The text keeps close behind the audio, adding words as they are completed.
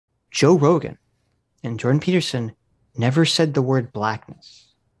Joe Rogan and Jordan Peterson never said the word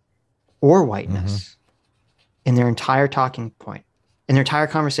blackness or whiteness in their entire talking point, in their entire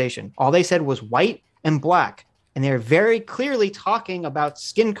conversation. All they said was white and black. And they're very clearly talking about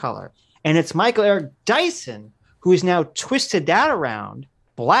skin color. And it's Michael Eric Dyson who has now twisted that around,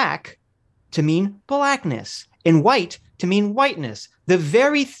 black to mean blackness and white to mean whiteness. The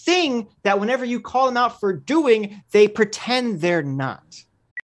very thing that whenever you call them out for doing, they pretend they're not.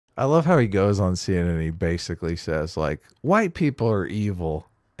 I love how he goes on CNN and he basically says, like, white people are evil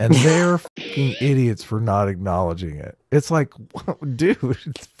and they're fucking idiots for not acknowledging it. It's like, dude.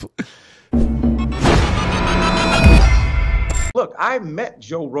 Look, I met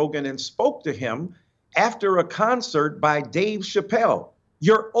Joe Rogan and spoke to him after a concert by Dave Chappelle.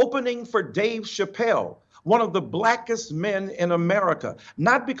 You're opening for Dave Chappelle, one of the blackest men in America,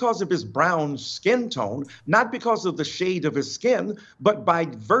 not because of his brown skin tone, not because of the shade of his skin, but by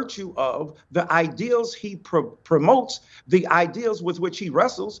virtue of the ideals he promotes, the ideals with which he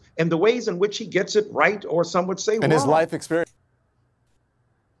wrestles, and the ways in which he gets it right, or some would say wrong. And his life experience.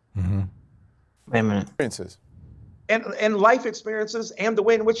 Wait a minute. Experiences. And life experiences and the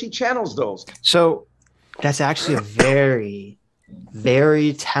way in which he channels those. So that's actually a very,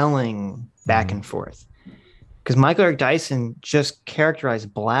 very telling back and forth. Because Michael Eric Dyson just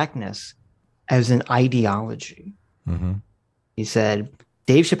characterized blackness as an ideology. He said,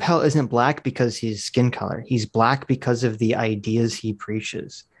 Dave Chappelle isn't black because he's skin color. He's black because of the ideas he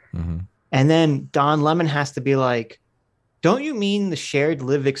preaches. And then Don Lemon has to be like, don't you mean the shared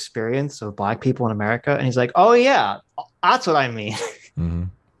lived experience of black people in America? And he's like, oh yeah, that's what I mean.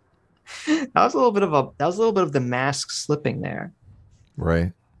 That was a little bit of the mask slipping there.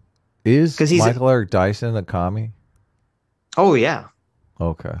 Right. Is Michael Eric Dyson a commie? Oh yeah.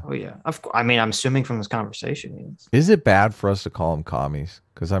 Okay. Oh yeah. I mean, I'm assuming from this conversation. Is it bad for us to call him commies?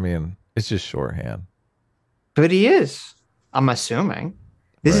 Because I mean, it's just shorthand. But he is. I'm assuming.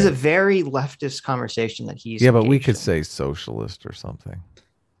 This is a very leftist conversation that he's. Yeah, but we could say socialist or something.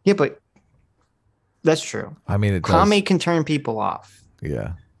 Yeah, but that's true. I mean, it commie can turn people off.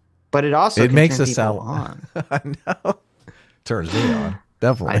 Yeah. But it also can makes turn us people sound on. I know. Turns me on.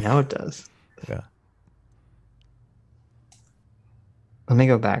 Definitely. I know it does. Yeah. Let me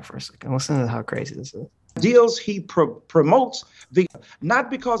go back for a second. Listen to how crazy this is. Ideals he promotes,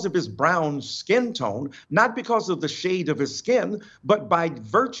 not because of his brown skin tone, not because of the shade of his skin, but by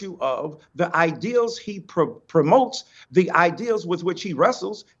virtue of the ideals he promotes, the ideals with which he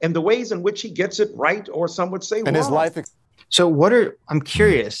wrestles, and the ways in which he gets it right, or some would say wrong. And his life. So I'm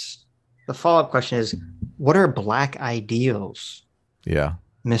curious, the follow-up question is, what are black ideals? Yeah.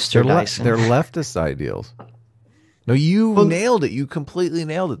 Mr. Dyson. They're leftist ideals. No, you nailed it. You completely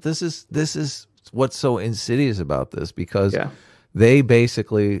nailed it. This is what's so insidious about this, because they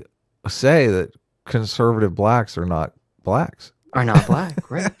basically say that conservative blacks are not blacks. Are not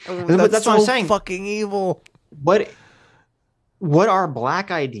black, right? That's what I'm saying. Fucking evil. What are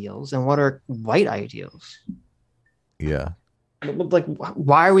black ideals and what are white ideals? Yeah. Like,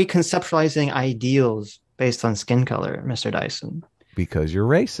 why are we conceptualizing ideals based on skin color, Mr. Dyson? Because you're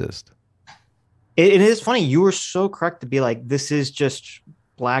racist. It is funny. You were so correct to be like, this is just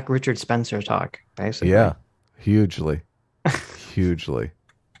black Richard Spencer talk, basically. Yeah, hugely. Hugely.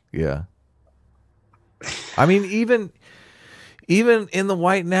 Yeah. I mean, even in the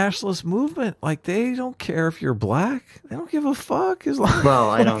white nationalist movement, like, they don't care if you're black. They don't give a fuck as long.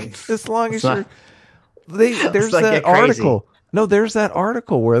 Well, I don't. As long as you're. There's that article. No, there's that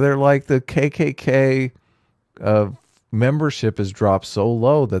article where they're like, the KKK membership has dropped so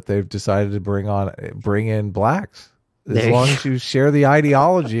low that they've decided to bring in blacks. As long as you share the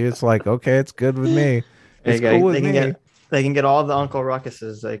ideology, it's like, okay, it's good with me. It's cool with me. They can get all the Uncle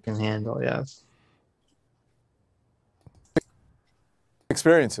Ruckuses they can handle. Yes.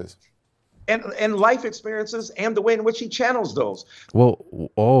 Experiences. And life experiences and the way in which he channels those.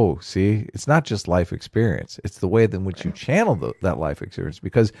 Well, see, it's not just life experience. It's the way in which you channel that life experience.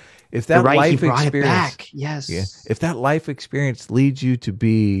 Because if that life experience, if that life experience leads you to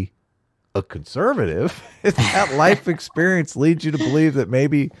be a conservative, if that life experience leads you to believe that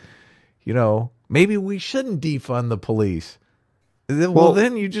maybe we shouldn't defund the police, well,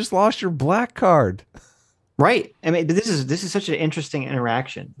 then you just lost your black card. Right. I mean, this is such an interesting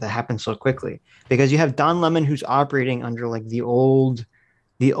interaction that happens so quickly, because you have Don Lemon, who's operating under like the old,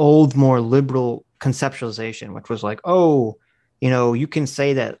 more liberal conceptualization, which was like, oh, you can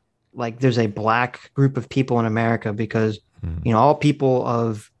say that like there's a black group of people in America because, all people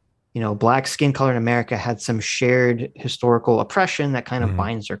of, black skin color in America had some shared historical oppression that kind of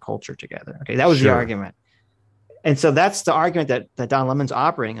binds their culture together. Okay. That was the argument. And so that's the argument that Don Lemon's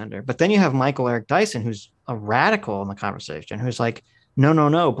operating under. But then you have Michael Eric Dyson, who's a radical in the conversation, who's like,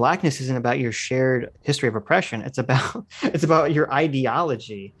 no, blackness isn't about your shared history of oppression. It's about your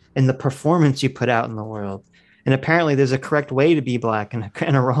ideology and the performance you put out in the world. And apparently there's a correct way to be black and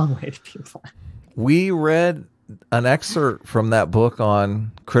a wrong way to be black. We read an excerpt from that book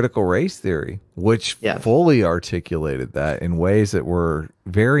on critical race theory, which fully articulated that in ways that were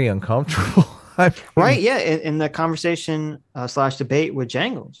very uncomfortable. Right, yeah, in the conversation / debate with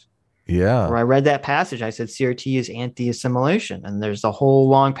Jangles. Yeah. Where I read that passage, I said CRT is anti-assimilation. And there's a whole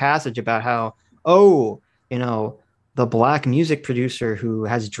long passage about how, the black music producer who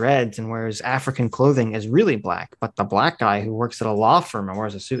has dreads and wears African clothing is really black. But the black guy who works at a law firm and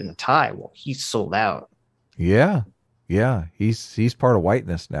wears a suit and a tie, well, he's sold out. Yeah. Yeah. He's part of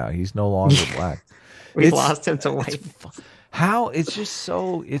whiteness now. He's no longer black. We've lost him to white.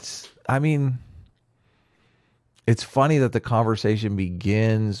 It's funny that the conversation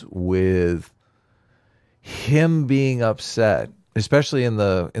begins with him being upset, especially in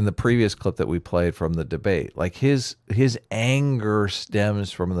the previous clip that we played from the debate. Like his anger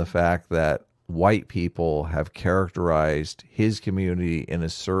stems from the fact that white people have characterized his community in a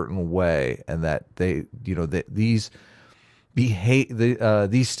certain way, and that these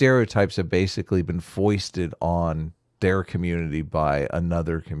stereotypes have basically been foisted on their community by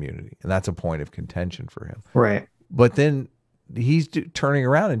another community, and that's a point of contention for him. Right. But then he's turning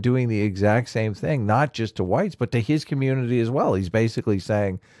around and doing the exact same thing, not just to whites, but to his community as well. He's basically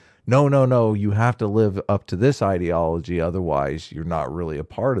saying, no, you have to live up to this ideology. Otherwise, you're not really a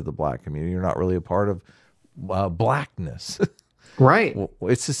part of the black community. You're not really a part of blackness. Right. Well,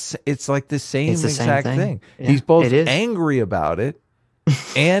 it's like the same exact thing. Yeah, he's both angry about it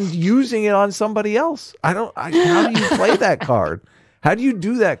and using it on somebody else. How do you play that card? How do you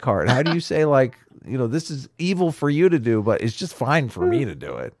do that card? How do you say, like, this is evil for you to do, but it's just fine for me to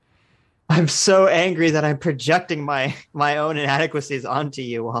do it? I'm so angry that I'm projecting my own inadequacies onto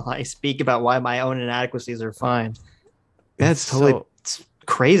you while I speak about why my own inadequacies are fine. It's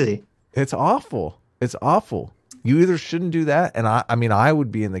crazy. It's awful. It's awful. You either shouldn't do that, and I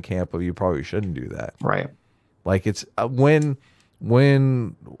would be in the camp of you probably shouldn't do that. Right. Like it's when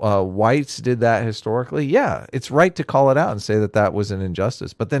whites did that historically, yeah, it's right to call it out and say that was an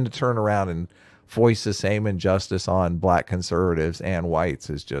injustice. But then to turn around and foist the same injustice on black conservatives and whites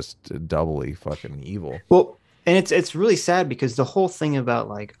is just doubly fucking evil. Well, and it's really sad because the whole thing about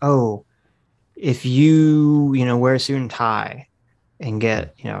like, if you wear a suit and tie and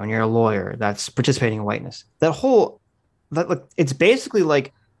get and you're a lawyer that's participating in whiteness, it's basically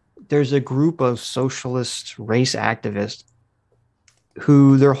like there's a group of socialist race activists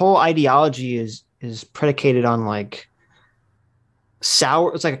who their whole ideology is predicated on like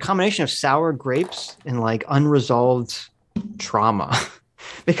sour. It's like a combination of sour grapes and like unresolved trauma.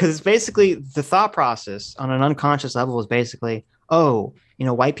 Because it's basically the thought process on an unconscious level is basically,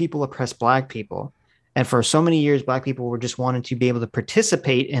 white people oppress black people. And for so many years, black people were just wanting to be able to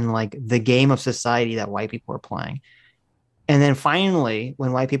participate in like the game of society that white people were playing. And then finally,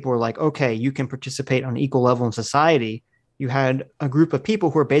 when white people were like, okay, you can participate on an equal level in society, you had a group of people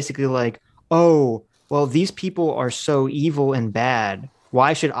who are basically like, well, these people are so evil and bad.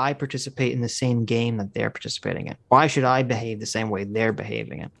 Why should I participate in the same game that they're participating in? Why should I behave the same way they're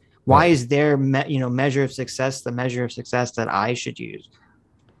behaving in? Why is their measure of success the measure of success that I should use?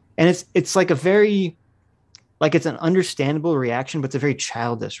 And it's like it's an understandable reaction, but it's a very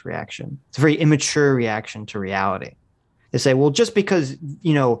childish reaction. It's a very immature reaction to reality. They say, well, just because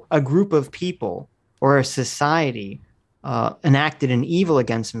a group of people or a society enacted an evil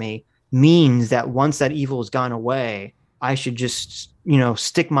against me means that once that evil has gone away, I should just,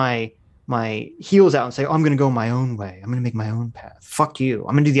 stick my heels out and say, I'm going to go my own way. I'm going to make my own path. Fuck you.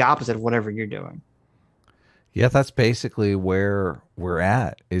 I'm going to do the opposite of whatever you're doing. Yeah, that's basically where we're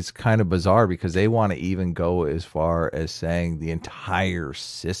at. It's kind of bizarre because they want to even go as far as saying the entire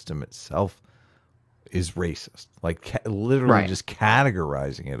system itself is racist. Like literally just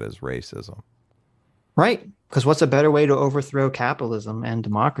categorizing it as racism. Right. Because what's a better way to overthrow capitalism and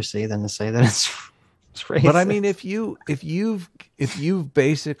democracy than to say that it's racist? But I mean, if you've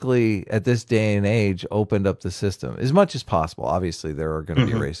basically at this day and age opened up the system as much as possible, obviously there are going to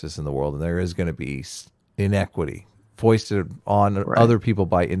be racists in the world, and there is going to be inequity foisted on other people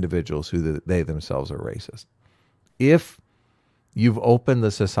by individuals who they themselves are racist. If you've opened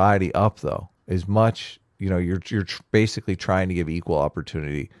the society up, though, as much you're basically trying to give equal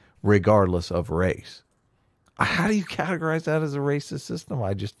opportunity regardless of race. How do you categorize that as a racist system?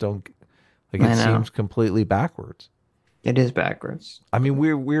 I just don't like. It seems completely backwards. It is backwards. I mean,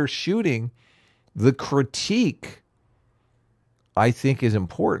 we're shooting The critique, I think, is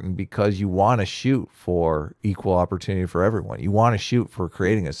important because you want to shoot for equal opportunity for everyone. You want to shoot for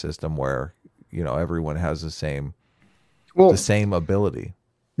creating a system where, you know, everyone has the same ability.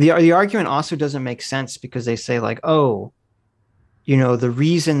 The argument also doesn't make sense because they say like, oh, you know, the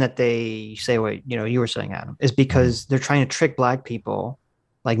reason that they say what, you know, you were saying, Adam, is because they're trying to trick black people.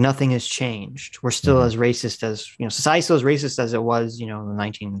 Like nothing has changed. We're still as racist as, you know, society still as racist as it was, you know, in the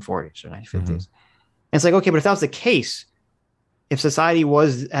 1940s or 1950s. And it's like, okay, but if that was the case, if society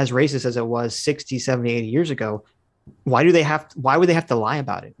was as racist as it was 60, 70, 80 years ago, why would they have to lie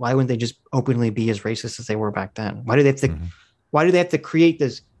about it? Why wouldn't they just openly be as racist as they were back then? Why do they have to create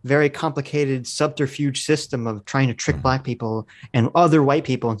this very complicated subterfuge system of trying to trick black people and other white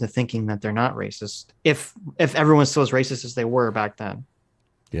people into thinking that they're not racist if everyone's still as racist as they were back then?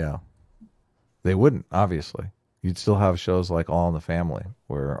 Yeah. They wouldn't, obviously. You'd still have shows like All in the Family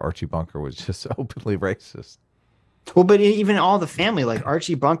where Archie Bunker was just openly racist. Well, but even All in the Family, like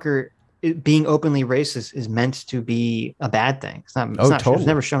Archie Bunker being openly racist is meant to be a bad thing. It's not totally. It's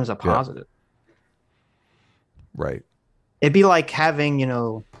never shown as a positive. Yeah. Right. It'd be like having, you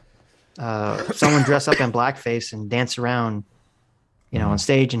know, someone dress up in blackface and dance around, you know, on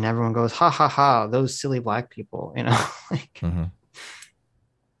stage, and everyone goes, ha ha ha, those silly black people, you know.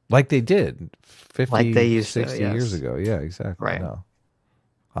 Like they did 50, like they used 60 years ago. Yeah, exactly. Right. No,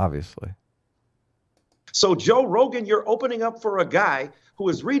 obviously. So, Joe Rogan, you're opening up for a guy who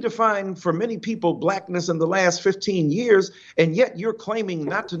has redefined for many people blackness in the last 15 years, and yet you're claiming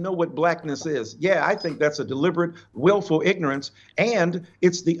not to know what blackness is. Yeah, I think that's a deliberate, willful ignorance, and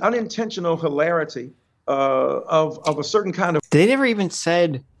it's the unintentional hilarity of a certain kind of... They never even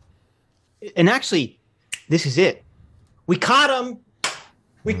said, and actually, this is it. We caught him.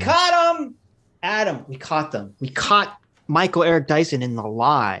 We caught him. Adam, we caught them. We caught Michael Eric Dyson in the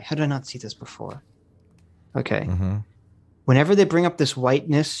lie. How did I not see this before? Okay. Whenever they bring up this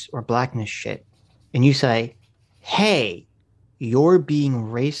whiteness or blackness shit, and you say, hey, you're being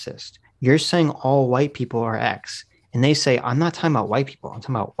racist. You're saying all white people are X. And they say, I'm not talking about white people. I'm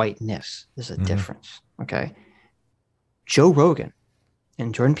talking about whiteness. There's a difference. Okay. Joe Rogan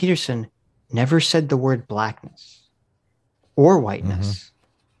and Jordan Peterson never said the word blackness or whiteness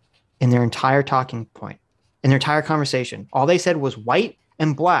in their entire talking point, in their entire conversation. All they said was white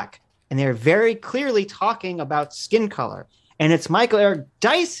and black. And they're very clearly talking about skin color. And it's Michael Eric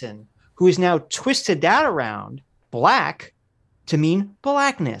Dyson who has now twisted that around, black to mean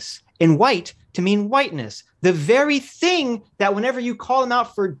blackness and white to mean whiteness. The very thing that whenever you call them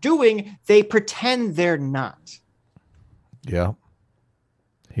out for doing, they pretend they're not. Yeah.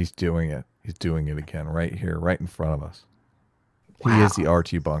 He's doing it. He's doing it again right here, right in front of us. Wow. He is the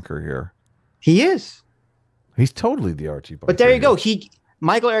Archie Bunker here. He is. He's totally the Archie Bunker. But there you go.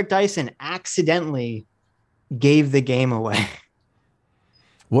 Michael Eric Dyson accidentally gave the game away.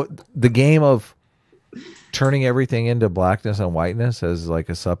 What, the game of turning everything into blackness and whiteness as like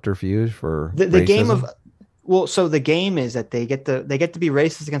a subterfuge for the game of, well, so the game is that they get to be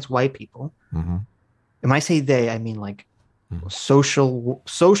racist against white people. And when I say they, I mean like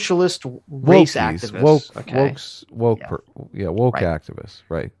socialist race activists. Woke activists,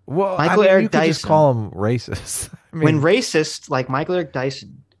 right? Well, Michael Eric you could Dyson, just call them racist. I mean, when racist, like Michael Eric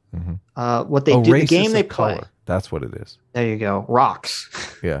Dyson, what they do, the game they play. Color. That's what it is. There you go.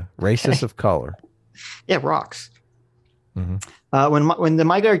 Rocks. Yeah, racist of color. Yeah, rocks. When the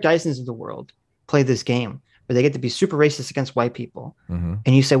Michael Eric Dysons of the world play this game, where they get to be super racist against white people, and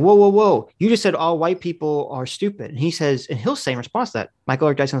you say, whoa, you just said all white people are stupid. And he'll say in response to that, Michael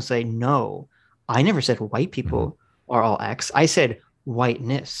Eric Dyson will say, no, I never said white people are all X. I said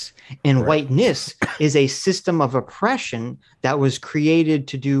whiteness. And whiteness is a system of oppression that was created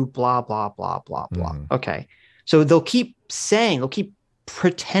to do blah, blah, blah, blah, blah. Okay. So they'll keep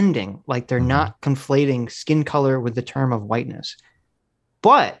pretending like they're not conflating skin color with the term of whiteness.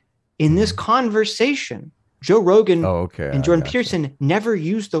 But in this conversation, Joe Rogan and Jordan Peterson never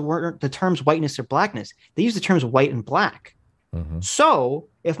used the terms whiteness or blackness. They used the terms white and black. So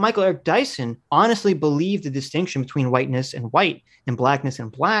if Michael Eric Dyson honestly believed the distinction between whiteness and white and blackness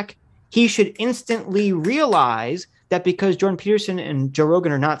and black, he should instantly realize that because Jordan Peterson and Joe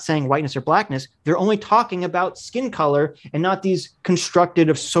Rogan are not saying whiteness or blackness, they're only talking about skin color and not these constructed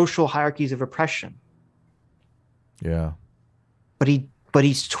of social hierarchies of oppression. Yeah. But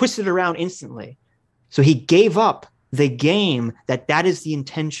he's twisted around instantly. So he gave up the game that is the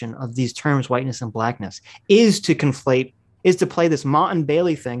intention of these terms, whiteness and blackness, is to play this Mott and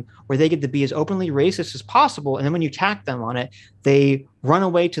Bailey thing where they get to be as openly racist as possible. And then when you attack them on it, they run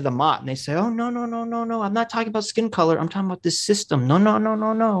away to the Mott and they say, oh, no. I'm not talking about skin color. I'm talking about this system.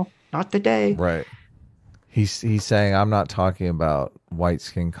 No. Not today. Right. He's saying, I'm not talking about white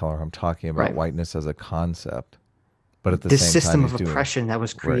skin color. I'm talking about whiteness as a concept. But at the this same system time, of oppression that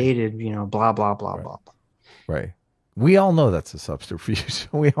was created, you know, blah, blah, blah, blah. Right. We all know that's a subterfuge.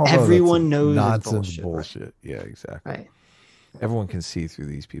 We all Everyone know knows nonsense bullshit. Right? Yeah, exactly. Right. Everyone can see through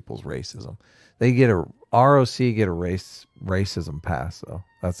these people's racism. They get a ROC get a racism pass though.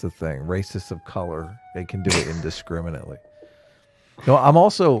 That's the thing. Racists of color, they can do it indiscriminately. No,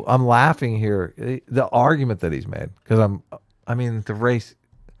 I'm laughing here. The argument that he's made, because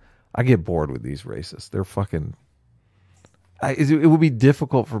I get bored with these racists. They're fucking. It would be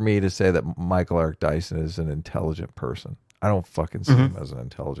difficult for me to say that Michael Eric Dyson is an intelligent person. I don't fucking see him as an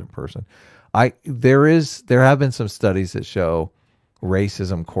intelligent person. There have been some studies that show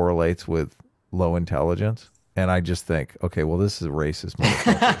racism correlates with low intelligence, and I just think, okay, well, this is a racist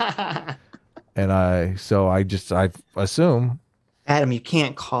motherfucker. And I assume. Adam, you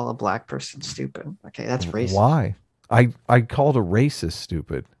can't call a black person stupid. Okay, that's racist. Why? I called a racist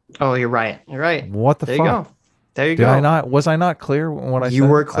stupid. Oh, you're right. You're right. What the fuck? There you go. There you go. Did I not? Was I not clear when I said? You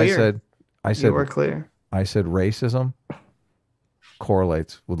were clear. I said you were clear. I said racism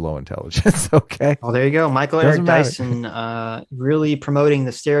correlates with low intelligence. Okay. Oh, there you go. Michael Eric Dyson really promoting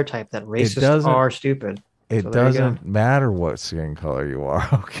the stereotype that racists are stupid. It doesn't matter what skin color you are.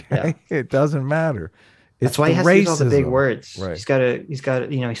 Okay. Yeah. It doesn't matter. That's why he has to use all the big words. Right. He's got to,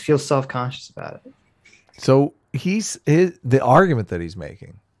 you know, he feels self-conscious about it. So the argument that he's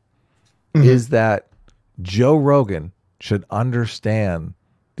making is that Joe Rogan should understand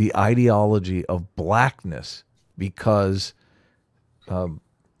the ideology of blackness because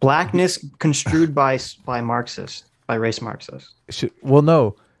blackness construed by Marxists, by race Marxists. Well,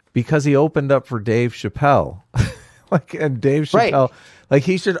 no, because he opened up for Dave Chappelle. And Dave Chappelle,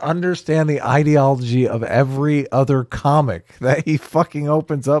 he should understand the ideology of every other comic that he fucking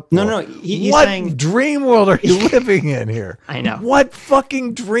opens up for. No, he's what saying, dream world are you living in here? I know. What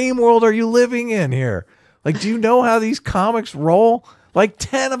fucking dream world are you living in here? Do you know how these comics roll?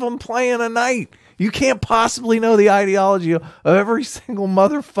 10 of them playing a night. You can't possibly know the ideology of every single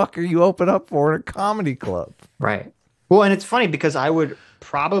motherfucker you open up for in a comedy club. Right. Well, and it's funny because I would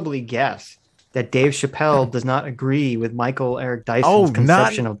probably guess that Dave Chappelle does not agree with Michael Eric Dyson's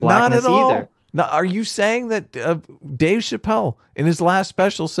conception of blackness either. Now, are you saying that Dave Chappelle in his last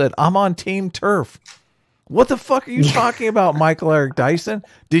special said, I'm on Team Turf? What the fuck are you talking about, Michael Eric Dyson?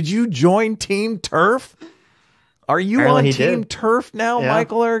 Did you join Team Turf? Are you Apparently on Team Turf now,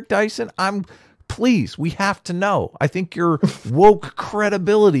 Michael Eric Dyson? Please, we have to know. I think your woke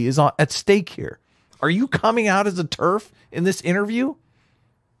credibility is at stake here. Are you coming out as a turf in this interview?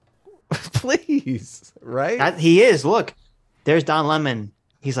 Please, right? He is. Look, there's Don Lemon.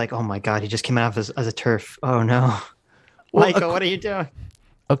 He's like, oh my God, he just came out as a turf. Oh no. Well, Michael, what are you doing?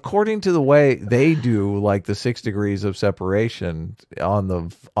 According to the way they do, the 6 degrees of separation on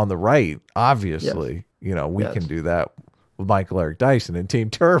the right, obviously, you know, we can do that with Michael Eric Dyson and Team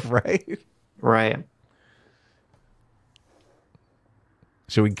Turf, right? Right.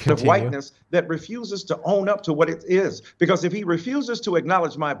 Should we continue? Of whiteness that refuses to own up to what it is. Because if he refuses to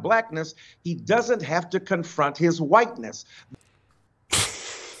acknowledge my blackness, he doesn't have to confront his whiteness.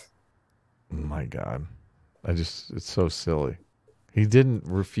 My God. It's so silly. He didn't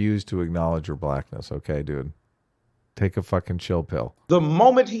refuse to acknowledge your blackness. Okay, dude. Take a fucking chill pill. The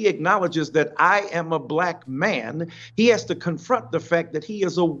moment he acknowledges that I am a black man, he has to confront the fact that he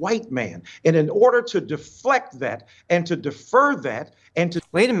is a white man. And in order to deflect that and to defer that and to...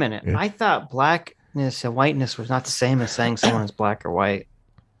 Wait a minute. Yeah. I thought blackness and whiteness was not the same as saying someone is black or white.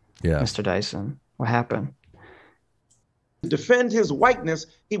 Yeah. Mr. Dyson, what happened? To defend his whiteness,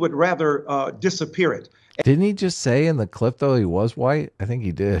 he would rather disappear it. Didn't he just say in the clip, though, he was white? I think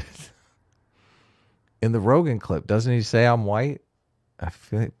he did. In the Rogan clip, doesn't he say I'm white? I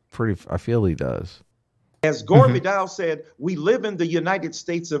feel he does. As Gore Vidal said, we live in the United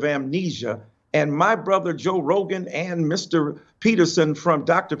States of amnesia. And my brother Joe Rogan and Mr. Peterson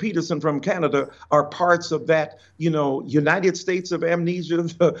Dr. Peterson from Canada are parts of that, United States of amnesia,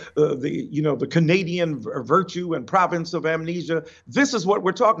 the Canadian virtue and province of amnesia. This is what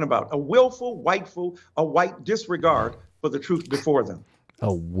we're talking about. A willful, white disregard for the truth before them.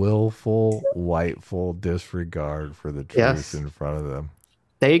 A willful, whiteful disregard for the truth in front of them.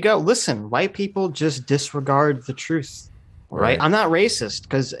 There you go. Listen, white people just disregard the truth, right? I'm not racist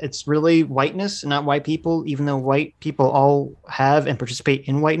because it's really whiteness and not white people, even though white people all have and participate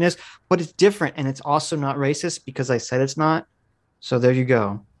in whiteness, but it's different. And it's also not racist because I said it's not. So there you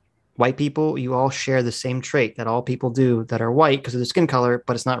go. White people, you all share the same trait that all people do that are white because of their skin color,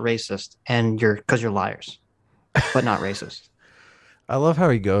 but it's not racist. And because you're liars, but not racist. I love how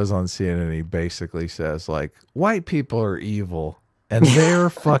he goes on CNN and he basically says, like, white people are evil and they're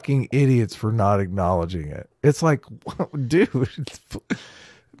fucking idiots for not acknowledging it. It's like, dude,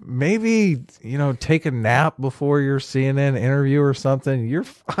 maybe, you know, take a nap before your CNN interview or something. You're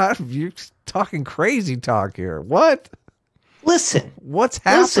talking crazy talk here. What? Listen. What's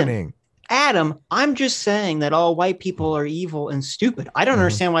happening? Listen, Adam, I'm just saying that all white people are evil and stupid. I don't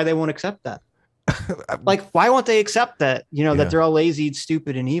understand why they won't accept that. Like, why won't they accept that, you know, that they're all lazy,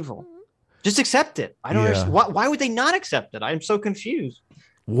 stupid, and evil? Just accept it. I don't understand. Why would they not accept it? I'm so confused.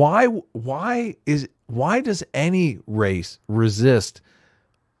 Why does any race resist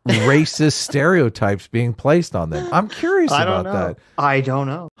racist stereotypes being placed on them? I'm curious about that. I don't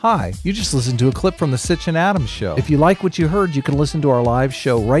know. Hi, you just listened to a clip from the Sitch and Adams show. If you like what you heard, you can listen to our live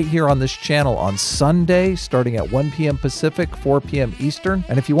show right here on this channel on Sunday, starting at 1 p.m. Pacific, 4 p.m. Eastern.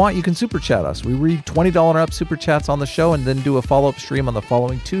 And if you want, you can super chat us. We read $20 and up super chats on the show and then do a follow-up stream on the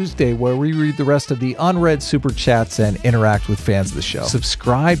following Tuesday where we read the rest of the unread super chats and interact with fans of the show.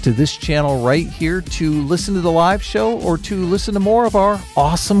 Subscribe to this channel right here to listen to the live show or to listen to more of our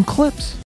awesome clips.